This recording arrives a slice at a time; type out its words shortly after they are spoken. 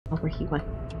Oh, where he went.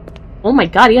 Oh my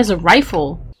god, he has a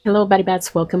rifle! Hello, Batty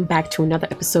Bats. Welcome back to another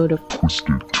episode of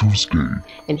Twisted Tuesday.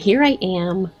 And here I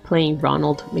am playing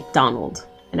Ronald McDonald,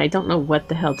 and I don't know what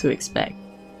the hell to expect.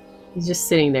 He's just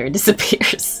sitting there and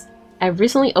disappears. I've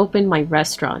recently opened my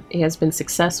restaurant. It has been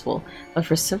successful, but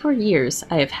for several years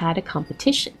I have had a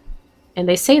competition. And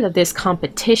they say that this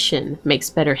competition makes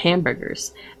better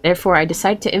hamburgers. Therefore, I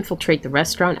decided to infiltrate the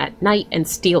restaurant at night and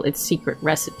steal its secret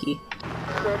recipe.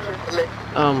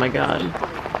 Oh my god.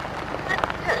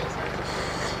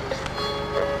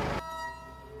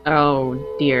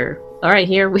 Oh dear. Alright,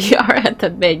 here we are at the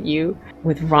menu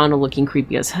with Ronald looking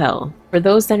creepy as hell. For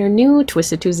those that are new,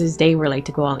 Twisted Tuesday's day where I like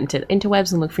to go out into the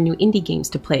interwebs and look for new indie games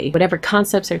to play. Whatever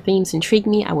concepts or themes intrigue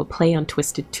me, I will play on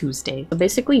Twisted Tuesday. So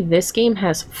basically, this game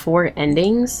has 4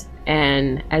 endings,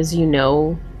 and as you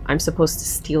know, I'm supposed to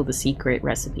steal the secret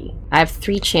recipe. I have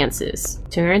 3 chances.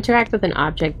 To interact with an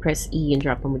object, press E and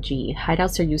drop on with G.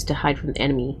 Hideouts are used to hide from the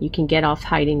enemy. You can get off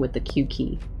hiding with the Q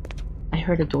key. I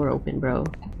heard a door open, bro.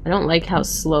 I don't like how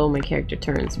slow my character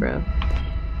turns, bro.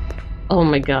 Oh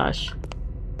my gosh.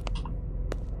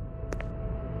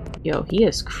 Yo, he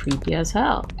is creepy as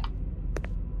hell.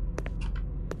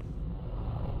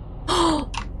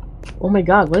 Oh my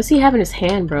god, what does he have in his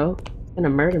hand, bro? He's gonna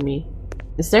murder me.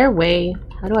 Is there a way?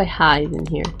 How do I hide in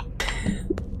here?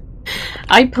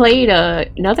 I played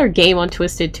another game on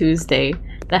Twisted Tuesday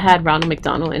that had Ronald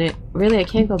McDonald in it. Really, I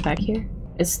can't go back here?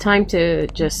 It's time to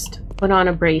just put on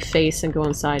a brave face and go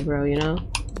inside, bro, you know?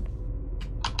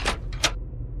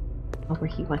 Oh, where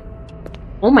he went.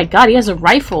 Oh my god, he has a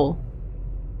rifle!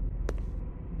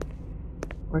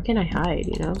 Where can I hide,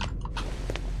 you know?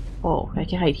 Oh, I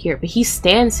can hide here, but he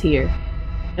stands here.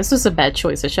 This was a bad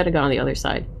choice. I should have gone on the other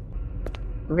side.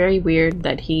 Very weird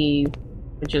that he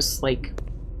would just, like,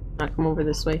 not come over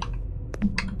this way.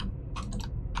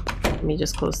 Let me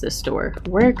just close this door.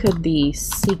 Where could the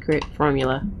secret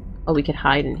formula... Oh, we could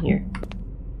hide in here.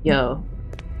 Yo.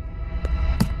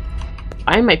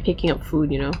 Why am I picking up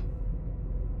food, you know?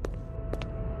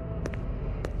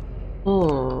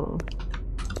 Oh.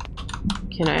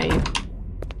 Can I...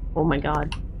 Oh my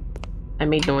god. I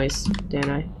made noise,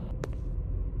 didn't I?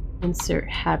 Insert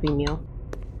Happy Meal.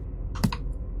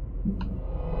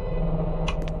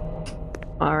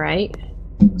 Alright.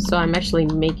 So I'm actually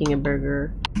making a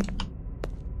burger.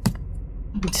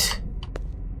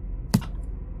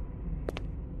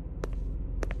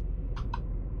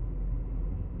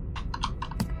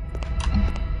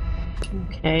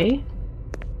 Okay.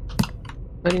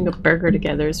 Putting a burger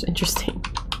together is interesting.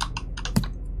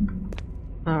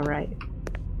 Alright.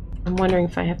 I'm wondering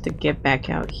if I have to get back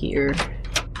out here.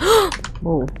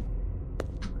 Whoa.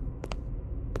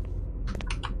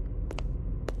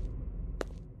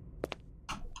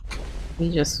 Let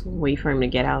me just wait for him to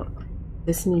get out.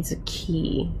 This needs a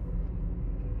key.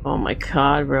 Oh my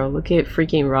god, bro. Look at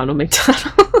freaking Ronald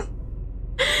McDonald.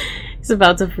 He's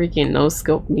about to freaking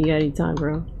no-scope me anytime,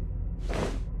 bro.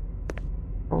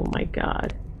 Oh my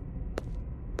god.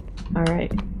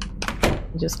 Alright.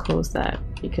 Just close that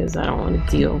because I don't want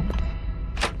to deal.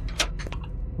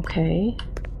 Okay.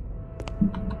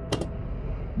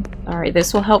 Alright,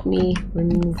 this will help me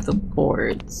remove the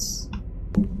boards.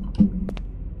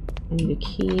 I need a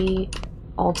key.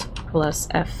 Alt plus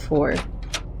F4.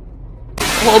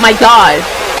 Oh my god!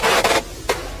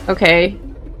 Okay.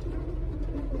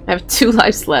 I have 2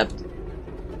 lives left.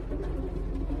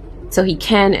 So he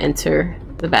can enter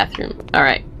the bathroom.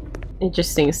 Alright.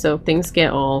 Interesting, so things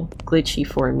get all glitchy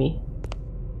for me.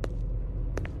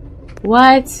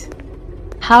 What?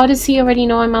 How does he already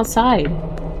know I'm outside?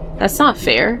 That's not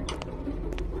fair.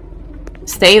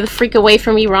 Stay the freak away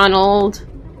from me, Ronald.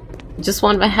 Just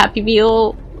want a Happy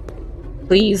Meal.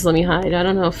 Please let me hide. I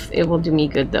don't know if it will do me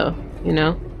good though, you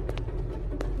know?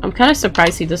 I'm kind of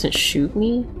surprised he doesn't shoot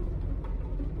me.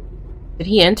 Did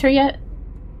he enter yet?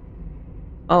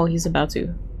 Oh, he's about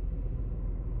to.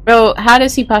 Bro, how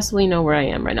does he possibly know where I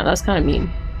am right now? That's kind of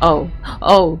mean. Oh.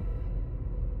 Oh.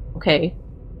 Okay.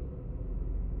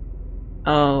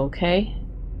 Okay.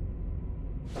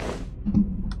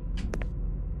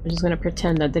 I'm just gonna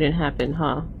pretend that didn't happen,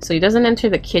 huh? So he doesn't enter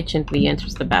the kitchen, but he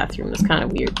enters the bathroom. That's kind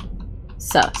of weird.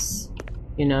 Sus.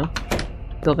 You know?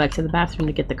 Go back to the bathroom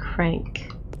to get the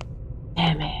crank.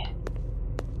 Damn it.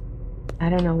 I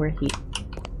don't know where he...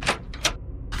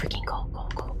 Freaking go. Go.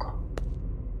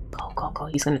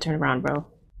 He's gonna turn around, bro.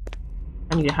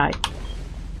 I need to hide.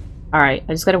 Alright,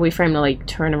 I just gotta wait for him to, like,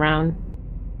 turn around.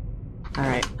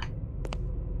 Alright.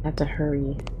 I have to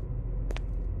hurry.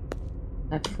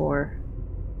 F4.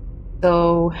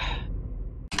 So...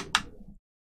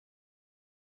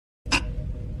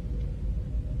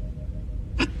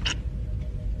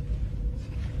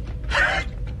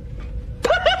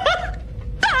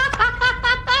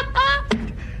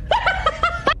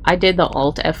 I did the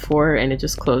Alt F4 and it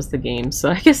just closed the game, so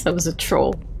I guess that was a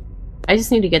troll. I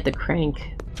just need to get the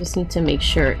crank. Just need to make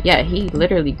sure. Yeah, he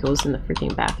literally goes in the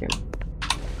freaking bathroom.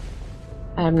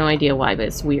 I have no idea why, but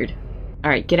it's weird.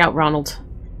 Alright, get out, Ronald.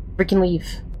 Freaking leave.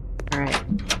 Alright.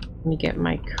 Let me get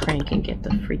my crank and get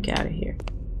the freak out of here.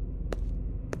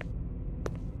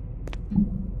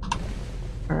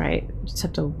 Alright, just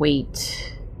have to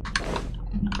wait.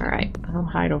 Alright, I'll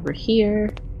hide over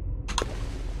here.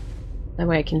 That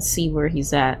way I can see where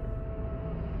he's at.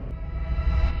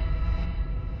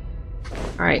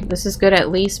 Alright, this is good at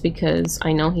least because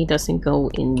I know he doesn't go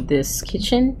in this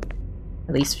kitchen.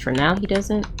 At least for now he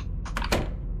doesn't.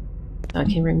 So I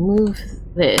can remove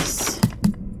this.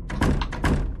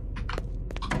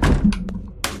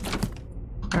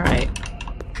 Alright.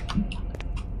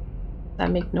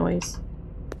 That make noise.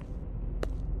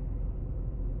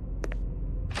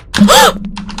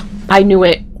 I knew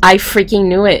it! I freaking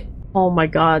knew it! Oh my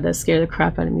god, that scared the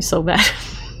crap out of me so bad.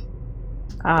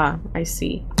 Ah, I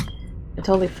see. I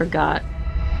totally forgot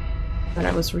that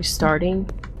I was restarting.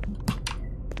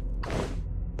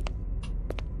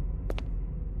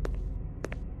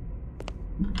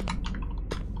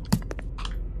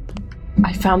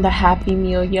 I found the Happy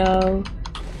Meal, yo!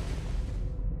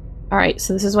 Alright,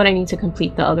 so this is what I need to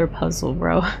complete the other puzzle,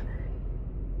 bro.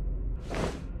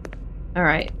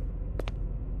 Alright.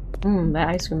 That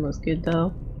ice cream was good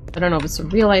though. I don't know if it's a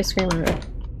real ice cream or a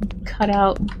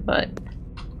cutout, but...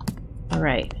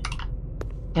 Alright.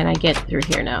 Can I get through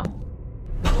here now?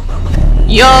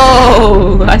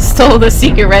 Yo! I stole the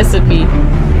secret recipe!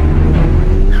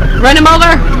 Run him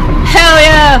over! Hell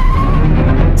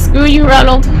yeah! Screw you,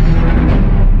 Ronald!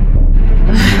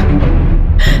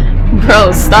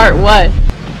 Bro, start what?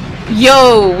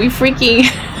 Yo! We freaking...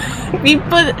 we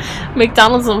put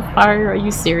McDonald's on fire, are you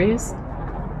serious?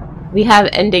 We have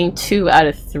ending 2 out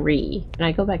of 3. Can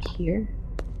I go back here?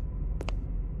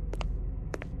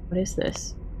 What is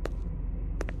this?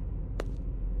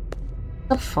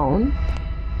 A phone?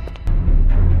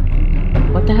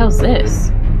 What the hell's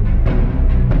this?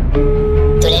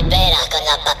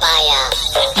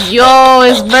 Yo,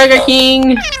 it's Burger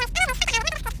King!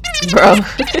 Bro.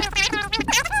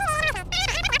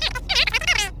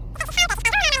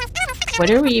 What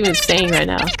are we even saying right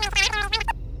now?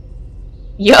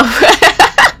 Yo!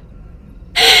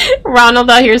 Ronald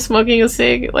out here smoking a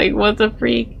cig? Like, what the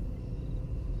freak?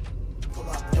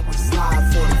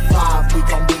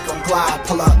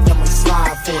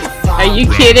 Are you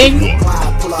kidding?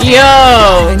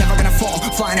 Yo!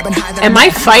 Am I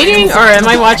fighting or am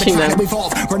I watching them?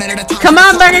 Come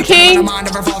on, Burger King!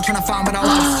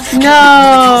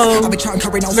 No!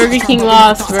 Burger King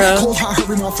lost, bro.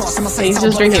 He's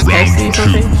just drinking Pepsi or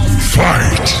something.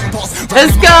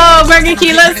 Let's go, Burger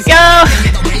King, let's go!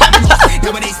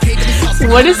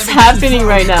 What is happening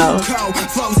right now?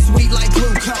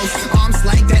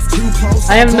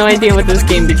 I have no idea what this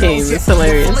game became. It's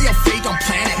hilarious.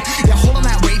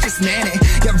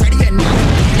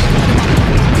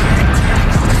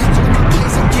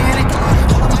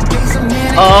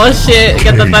 Oh shit,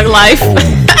 got the bug life.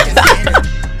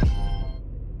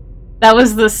 That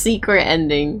was the secret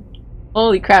ending.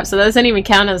 Holy crap, so that doesn't even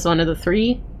count as one of the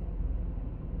 3?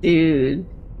 Dude.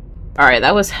 Alright,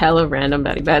 that was hella random,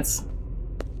 Batty Bats.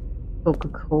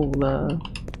 Coca-Cola.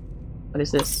 What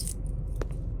is this?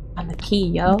 On the key,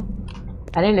 yo.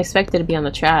 I didn't expect it to be on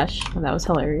the trash. Oh, that was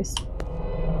hilarious.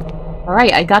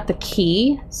 Alright, I got the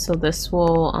key, so this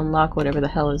will unlock whatever the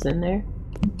hell is in there.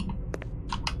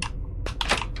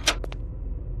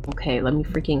 Okay, let me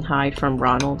freaking hide from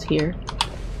Ronald here.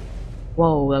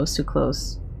 Whoa, that was too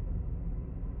close.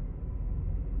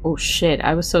 Oh shit,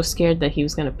 I was so scared that he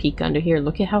was gonna peek under here.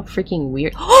 Look at how freaking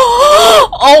weird.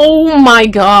 Oh my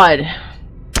god!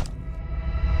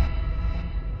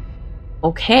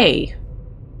 Okay.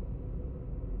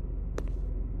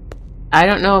 I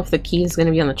don't know if the key is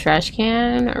gonna be on the trash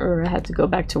can or I have to go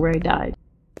back to where I died.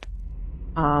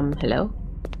 Hello?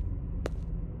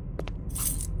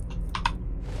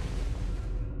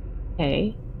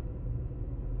 Okay.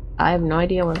 I have no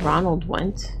idea where Ronald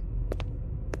went.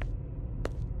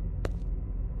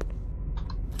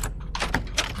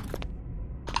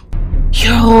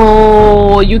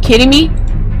 Yo, are you kidding me?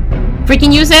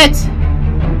 Freaking use it!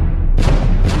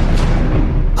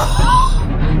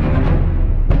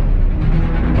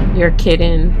 You're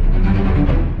kidding.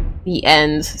 The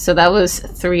end. So that was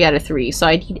 3 out of 3. So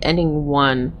I need ending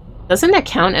 1. Doesn't that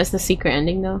count as the secret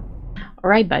ending though?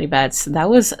 Alright, Batty Bats, that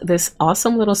was this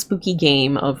awesome little spooky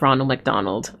game of Ronald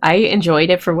McDonald. I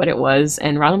enjoyed it for what it was,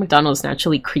 and Ronald McDonald is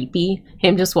naturally creepy.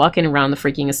 Him just walking around the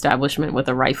freaking establishment with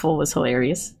a rifle was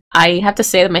hilarious. I have to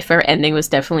say that my favorite ending was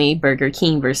definitely Burger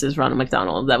King versus Ronald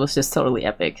McDonald. That was just totally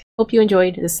epic. Hope you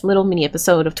enjoyed this little mini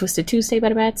episode of Twisted Tuesday,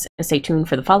 Better Bats, and stay tuned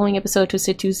for the following episode,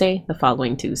 Twisted Tuesday, the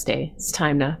following Tuesday. It's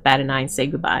time to bat an eye and say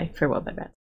goodbye. Farewell,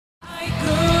 Better Bats.